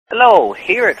Hello,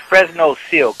 here at Fresno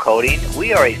Seal Coating,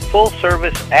 we are a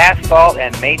full-service asphalt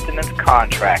and maintenance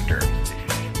contractor.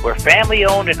 We're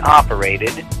family-owned and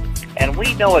operated, and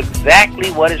we know exactly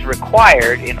what is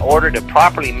required in order to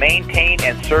properly maintain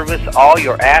and service all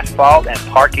your asphalt and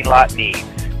parking lot needs.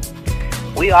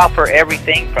 We offer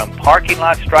everything from parking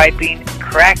lot striping,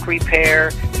 crack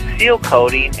repair, seal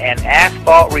coating, and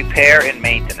asphalt repair and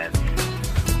maintenance.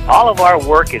 All of our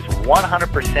work is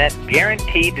 100%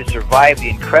 guaranteed to survive the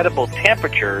incredible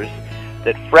temperatures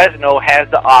that Fresno has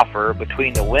to offer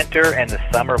between the winter and the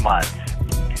summer months.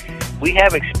 We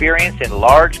have experience in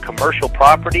large commercial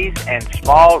properties and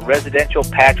small residential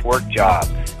patchwork jobs.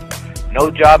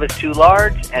 No job is too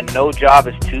large and no job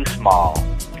is too small.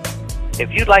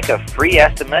 If you'd like a free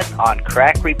estimate on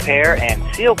crack repair and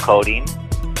seal coating,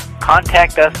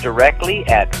 contact us directly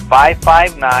at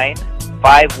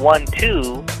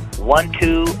 559-512-1200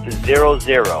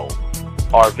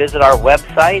 or visit our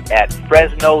website at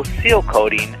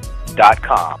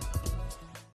fresnosealcoating.com.